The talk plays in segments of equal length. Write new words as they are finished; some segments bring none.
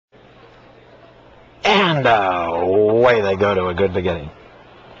And away they go to a good beginning.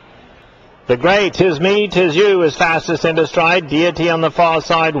 The grey, 'Tis Me, 'Tis You is fastest into stride. Deity on the far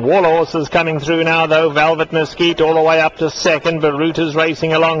side. Wall Horses coming through now, though. Velvet Mesquite all the way up to second. Baruta's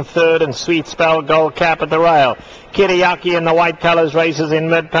racing along third, and Sweet Spell Gold Cap at the rail. Kiriaki in the white colours races in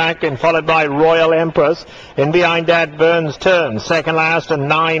mid-pack, and followed by Royal Empress. In behind that, Burns Turn. Second last and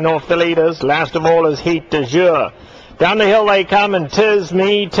 9 off the leaders. Last of all is Heat de Jour. Down the hill they come, and 'Tis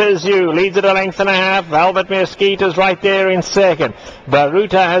Me, 'Tis You leads at a length and a half. Velvet Mesquite is right there in second.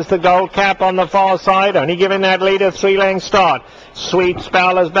 Baruta has the gold cap on the far side, only giving that leader 3-length start. Sweet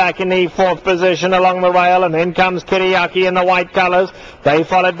Spell is back in the 4th position along the rail, and then comes Kiriaki in the white colours. They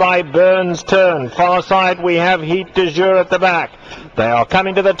followed by Burns Turn. Far side we have Heat de Jour at the back. They are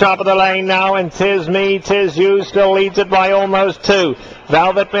coming to the top of the lane now, and 'Tis Me, 'Tis You still leads it by almost 2.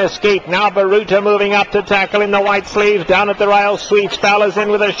 Velvet Mesquite, now Baruta moving up to tackle in the white sleeves. Down at the rail, Sweet Spell is in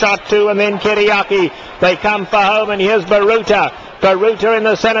with a shot too, and then Kiriaki. They come for home, and here's Baruta. Baruta in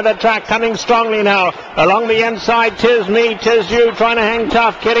the centre of the track, coming strongly now. Along the inside, 'Tis Me, 'Tis You, trying to hang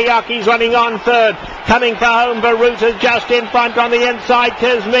tough. Kiriaki's running on third. Coming for home, Baruta's just in front on the inside.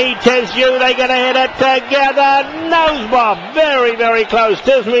 'Tis Me, 'Tis You, they're going to hit it together. Nosebob, very, very close.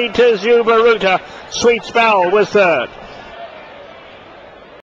 'Tis Me, 'Tis You, Baruta. Sweet Spell was third.